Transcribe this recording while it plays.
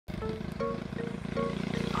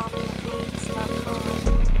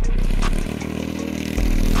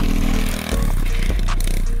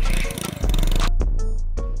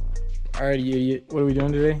Alright, you idiot. What are we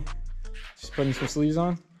doing today? Just putting some sleeves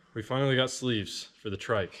on? We finally got sleeves for the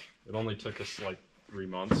trike. It only took us like 3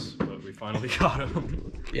 months, but we finally got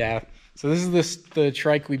them. Yeah. So this is the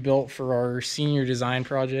trike we built for our senior design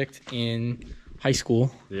project in high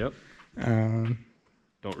school. Yep. Don't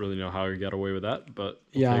really know how we got away with that, but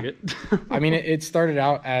we'll take it. I mean, it started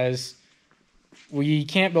out as we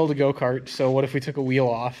can't build a go-kart, so what if we took a wheel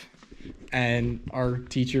off? And our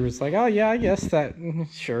teacher was like, oh yeah, I guess that,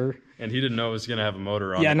 sure. And he didn't know it was going to have a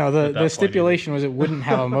motor on it. Yeah, no, the stipulation was it wouldn't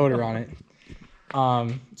have a motor on it.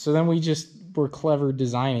 So then we just were clever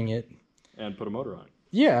designing it. And put a motor on it.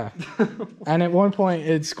 Yeah. And at one point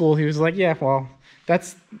at school, he was like, yeah, well,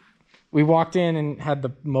 we walked in and had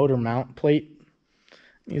the motor mount plate.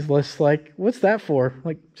 He's just like, what's that for?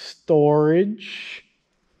 Like, storage.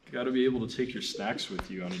 You got to be able to take your snacks with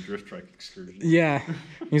you on a Drift Trike excursion. Yeah.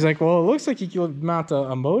 He's like, well, it looks like you could mount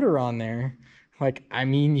a motor on there. Like, I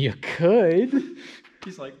mean, you could.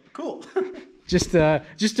 He's like, cool. Just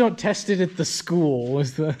don't test it at the school.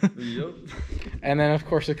 Was the. Yep. And then, of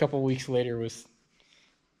course, a couple weeks later was,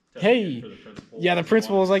 hey, the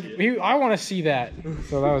principal was like, I want to see that.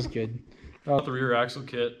 So that was good. Got the rear axle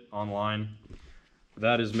kit online.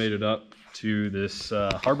 That is mated up to this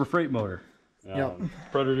Harbor Freight motor.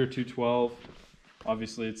 Predator 212.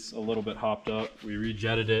 Obviously, it's a little bit hopped up. We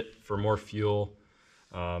rejetted it for more fuel,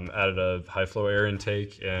 added a high flow air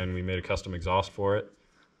intake, and we made a custom exhaust for it.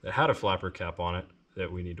 It had a flapper cap on it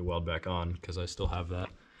that we need to weld back on because I still have that.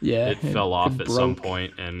 Yeah, it fell off at some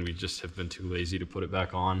point, and we just have been too lazy to put it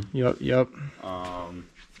back on. Yep. And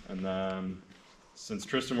then, since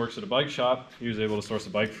Tristan works at a bike shop, he was able to source a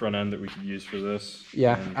bike front end that we could use for this.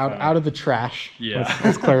 Yeah, out of the trash. Yeah.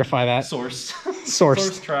 Let's clarify that. Source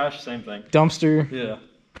trash, same thing. Dumpster. Yeah.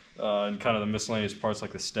 And kind of the miscellaneous parts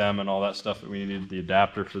like the stem and all that stuff that we needed, the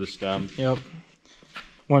adapter for the stem. Yep.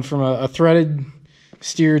 Went from a threaded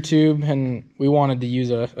steer tube, and we wanted to use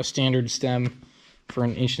a standard stem for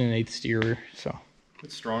an 1 1/8" steerer. So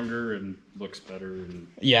it's stronger and looks better. And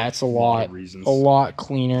yeah, it's a lot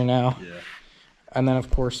cleaner now. Yeah. And then, of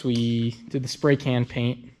course, we did the spray can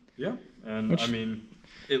paint. Yeah, and I mean,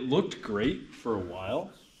 it looked great for a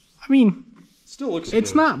while. I mean, still looks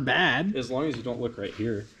it's good. Not bad. As long as you don't look right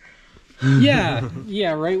here. Yeah,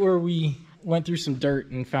 right where we went through some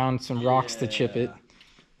dirt and found some rocks to chip it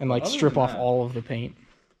and like strip off all of the paint.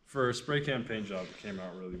 For a spray can paint job, it came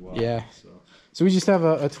out really well. Yeah. So we just have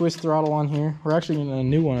a twist throttle on here. We're actually getting a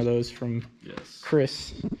new one of those from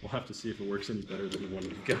Chris. We'll have to see if it works any better than the one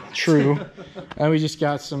we got. True. And we just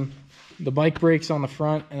got the bike brakes on the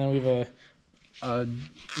front, and then we have a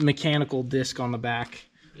mechanical disc on the back.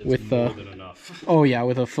 It's more than enough. Oh yeah,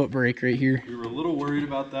 with a foot brake right here. We were a little worried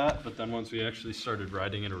about that, but then once we actually started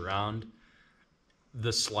riding it around,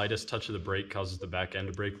 the slightest touch of the brake causes the back end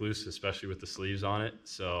to break loose, especially with the sleeves on it.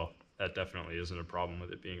 So that definitely isn't a problem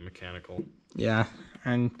with it being mechanical. Yeah,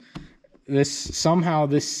 and somehow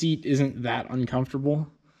this seat isn't that uncomfortable.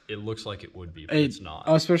 It looks like it would be, but it's not.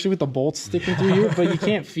 Especially with the bolts sticking through here, but you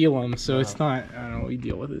can't feel them, so it's not. I don't know. We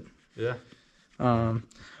deal with it. Yeah.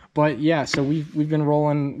 But yeah, so we've been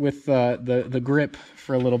rolling with the grip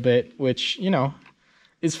for a little bit, which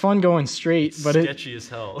is fun going straight, but sketchy as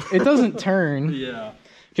hell. It doesn't turn. Yeah.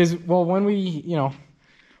 Because when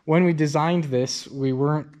we designed this, we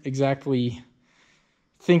weren't exactly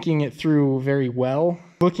thinking it through very well.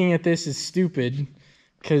 Looking at this is stupid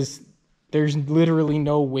because there's literally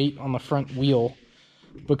no weight on the front wheel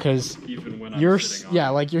because even when I'm sitting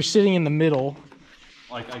on like you're sitting in the middle.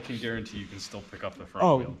 Like, I can guarantee you can still pick up the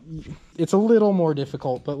front wheel. It's a little more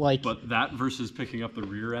difficult, but like... But that versus picking up the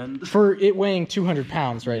rear end? For it weighing 200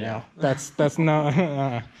 pounds right now. That's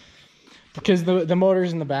not... because the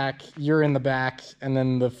motor's in the back, you're in the back, and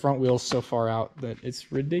then the front wheel's so far out that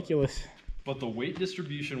it's ridiculous. But the weight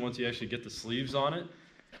distribution, once you actually get the sleeves on it...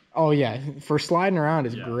 Oh, yeah. For sliding around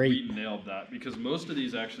is great. We nailed that, because most of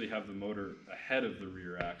these actually have the motor ahead of the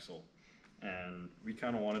rear axle. And we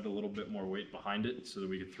kind of wanted a little bit more weight behind it so that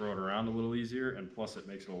we could throw it around a little easier, and plus it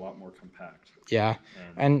makes it a lot more compact. Yeah,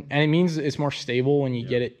 and it means it's more stable when you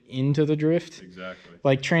get it into the drift. Exactly.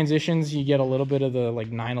 Like transitions, you get a little bit of the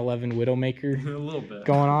 911 Widowmaker a little bit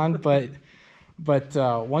going on, but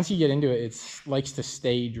once you get into it, it likes to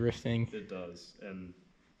stay drifting. It does, and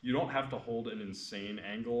you don't have to hold an insane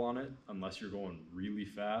angle on it unless you're going really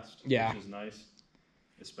fast, which is nice,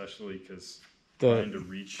 especially because... trying to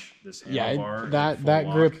reach this handlebar. That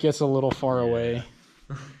grip gets a little far away.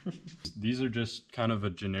 These are just kind of a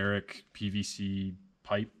generic PVC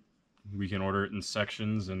pipe. We can order it in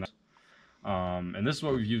sections, and this is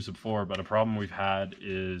what we've used before. But a problem we've had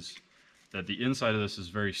is that the inside of this is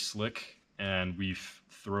very slick, and we've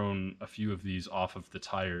thrown a few of these off of the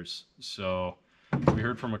tires. So we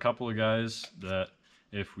heard from a couple of guys that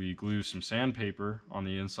if we glue some sandpaper on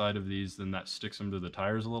the inside of these, then that sticks them to the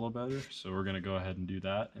tires a little better. So we're gonna go ahead and do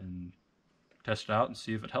that and test it out and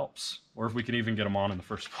see if it helps, or if we can even get them on in the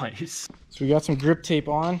first place. So we got some grip tape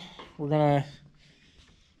on. We're gonna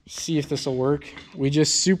see if this will work. We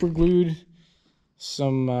just super glued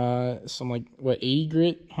some like what, 80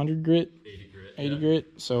 grit, 100 grit, 80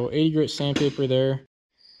 grit. So 80 grit sandpaper there.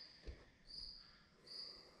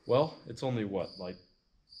 Well, it's only what, like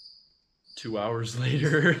 2 hours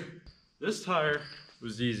later. This tire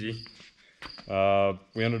was easy.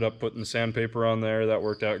 We ended up putting the sandpaper on there. That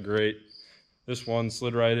worked out great. This one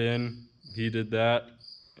slid right in. He did that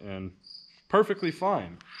and perfectly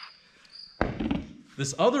fine.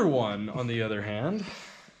 This other one, on the other hand,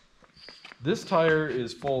 this tire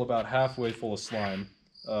is full, about halfway full of slime,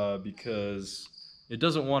 because it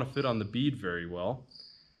doesn't want to fit on the bead very well,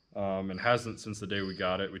 and hasn't since the day we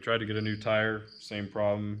got it. We tried to get a new tire, same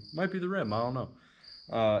problem. Might be the rim, I don't know.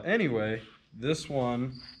 Anyway, this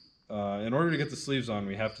one, in order to get the sleeves on,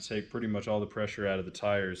 we have to take pretty much all the pressure out of the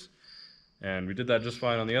tires. And we did that just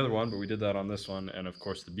fine on the other one, but we did that on this one, and of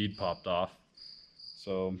course the bead popped off.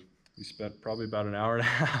 So we spent probably about an hour and a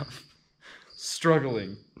half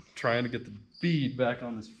struggling, trying to get the bead back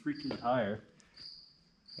on this freaking tire.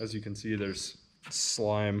 As you can see, there's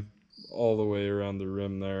slime all the way around the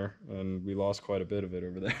rim there, and we lost quite a bit of it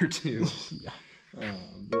over there too. Yeah.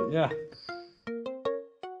 But yeah.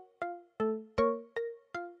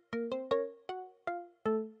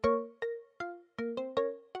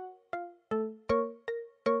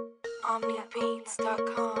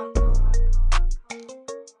 OmniBeats.com.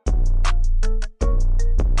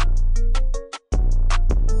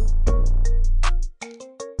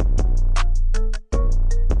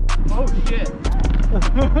 Oh shit.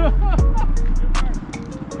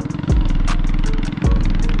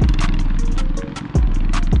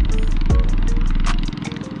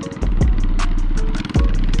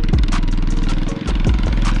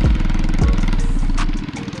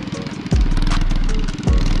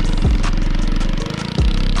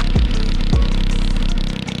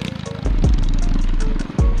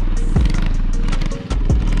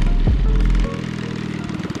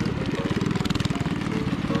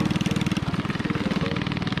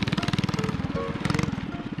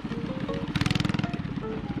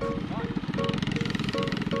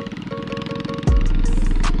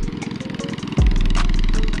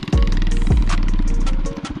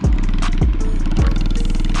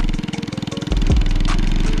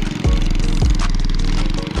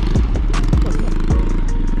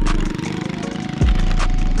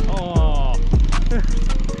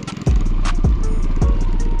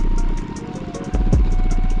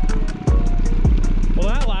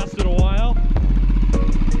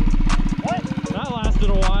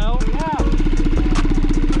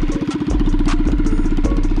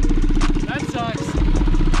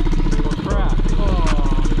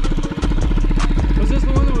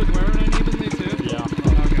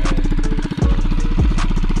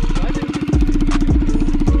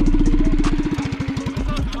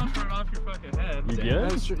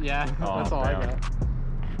 Yeah, that's all I got.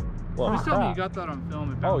 Well, please tell me you got that on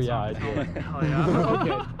film. Oh yeah, I did. Hell yeah.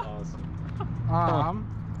 Okay. Awesome.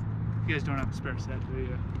 You guys don't have a spare set, do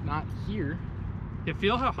you? Not here. You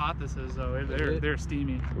feel how hot this is, though. They're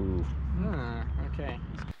steamy. Ooh. Okay.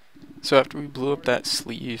 So after we blew up that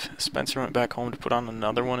sleeve, Spencer went back home to put on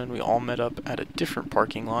another one, and we all met up at a different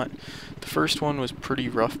parking lot. The first one was pretty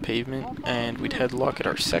rough pavement, and we'd had luck at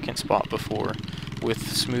our second spot before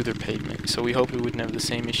with smoother pavement, so we hoped we wouldn't have the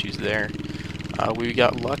same issues there. We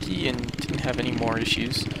got lucky and didn't have any more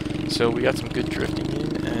issues, so we got some good drifting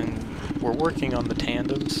in, and we're working on the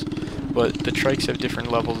tandems, but the trikes have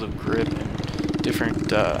different levels of grip and different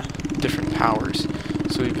powers,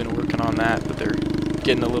 so we've been working on that, but they're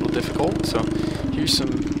getting a little difficult. So here's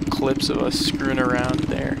some clips of us screwing around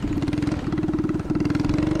there.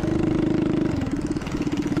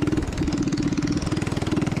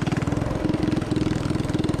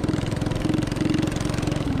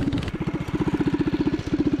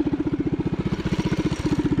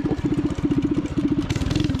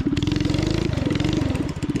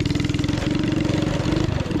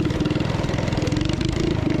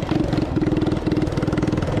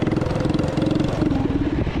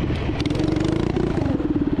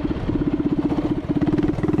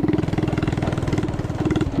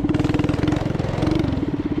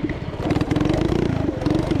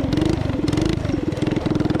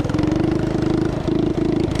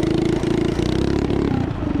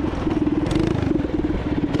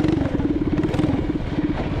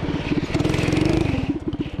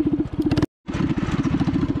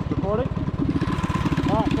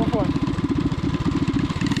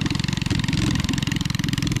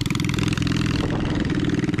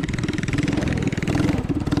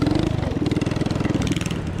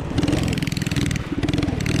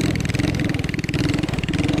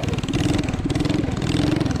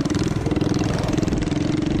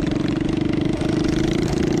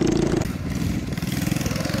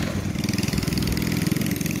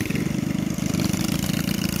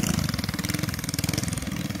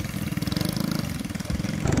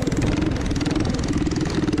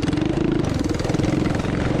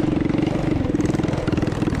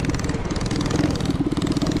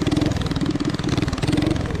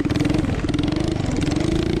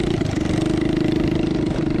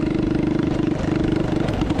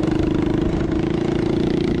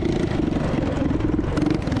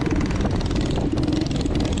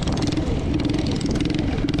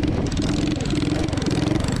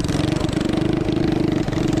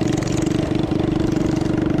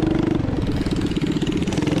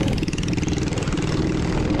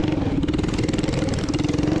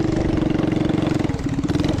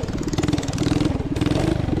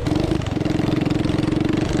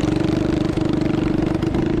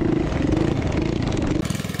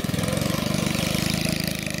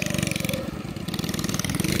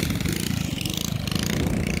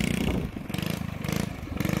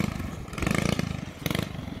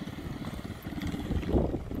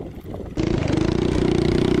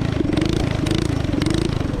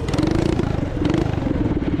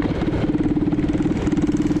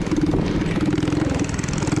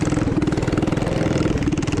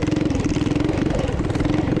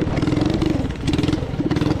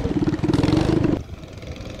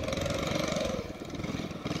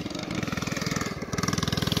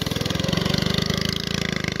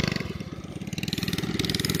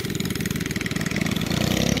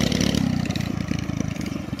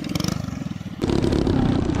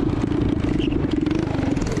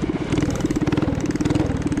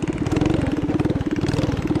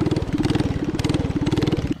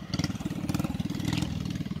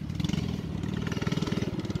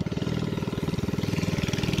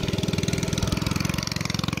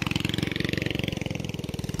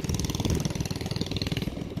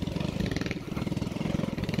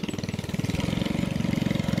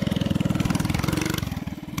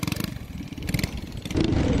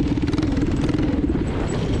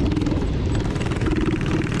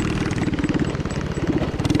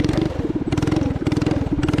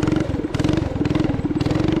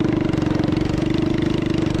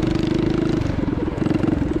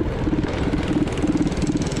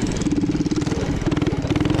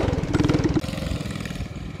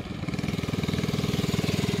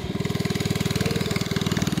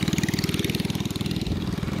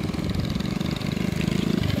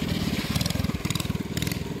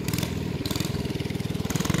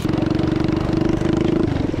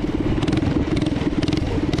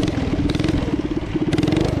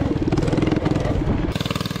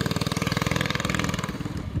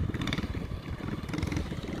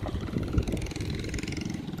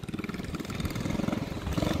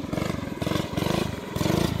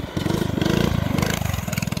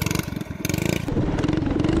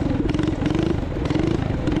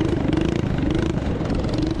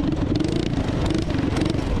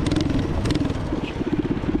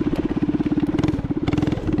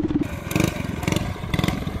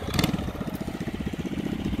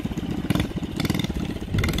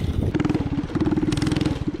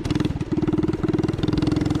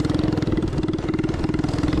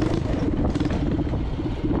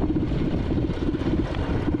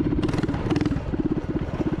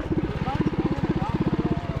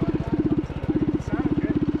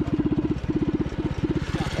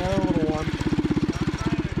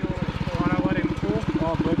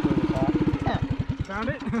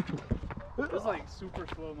 found it? It was like super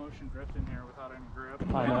slow motion drift in here without any grip.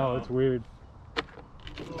 I know, it's weird.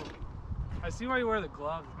 I see why you wear the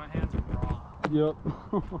gloves. My hands are raw. Yep.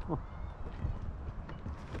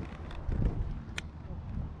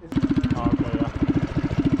 Oh, okay, yeah.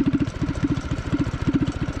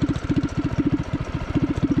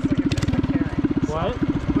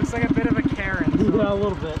 What? Looks like a bit of a Karen. So. Yeah, a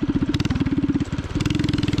little bit.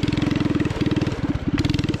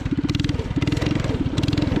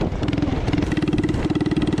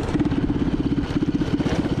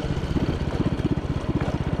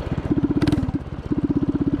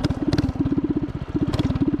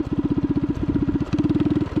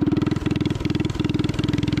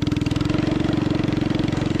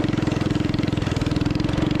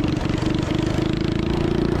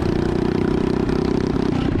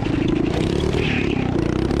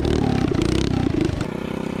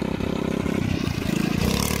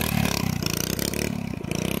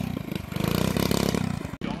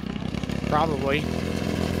 Probably.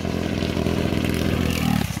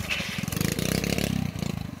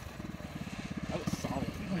 That was solid.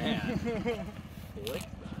 Man. Lick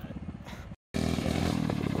that.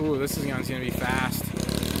 Ooh, this is gonna be fast.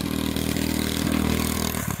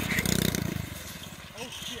 Oh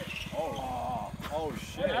shit. Oh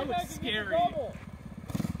shit. That was scary.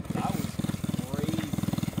 That was crazy.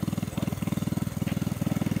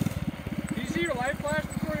 Did you see your light flash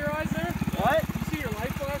before your eyes there? What? Did you see your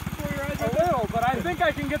light flash before your eyes A there? little, but I think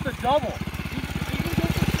I can get the double.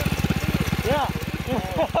 Yeah.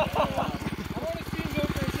 I want to see him go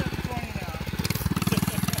for a 720 now.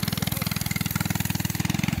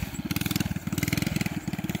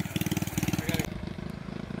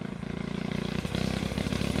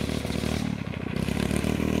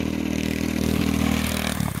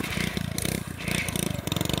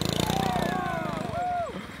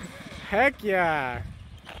 Heck yeah!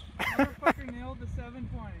 I fucking nailed the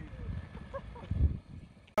 720.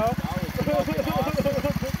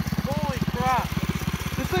 Holy crap.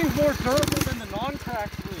 This thing's more durable than the non-crack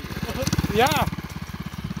sleeve. Yeah.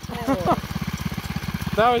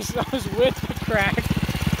 that was with the crack.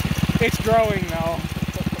 It's growing though.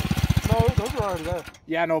 No, those are already there.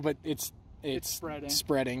 Yeah, no, but it's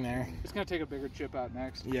spreading there. It's gonna take a bigger chip out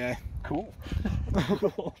next. Yeah. Cool.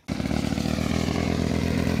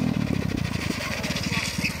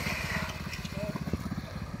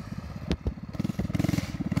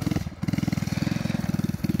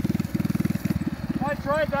 If I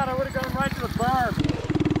tried that, I would have gone right to the barn.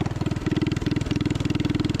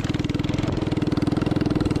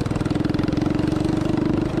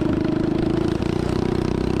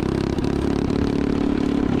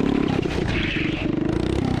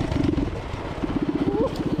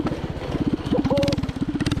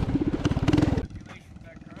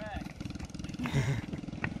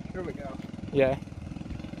 Here we go. Yeah.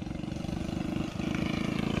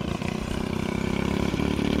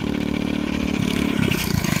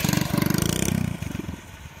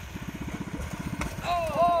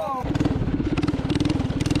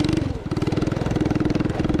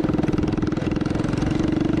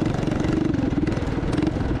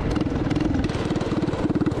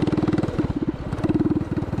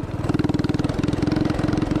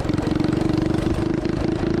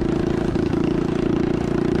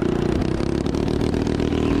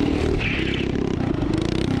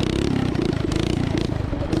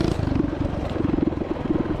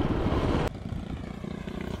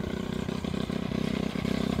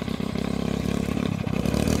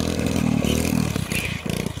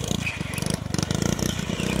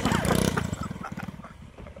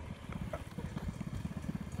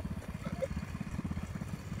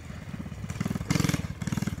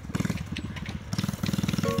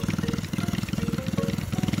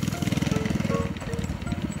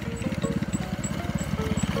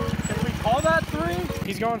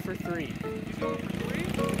 He's going for 3. He's going for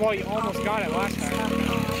 3? Well, you almost got it last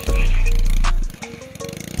time.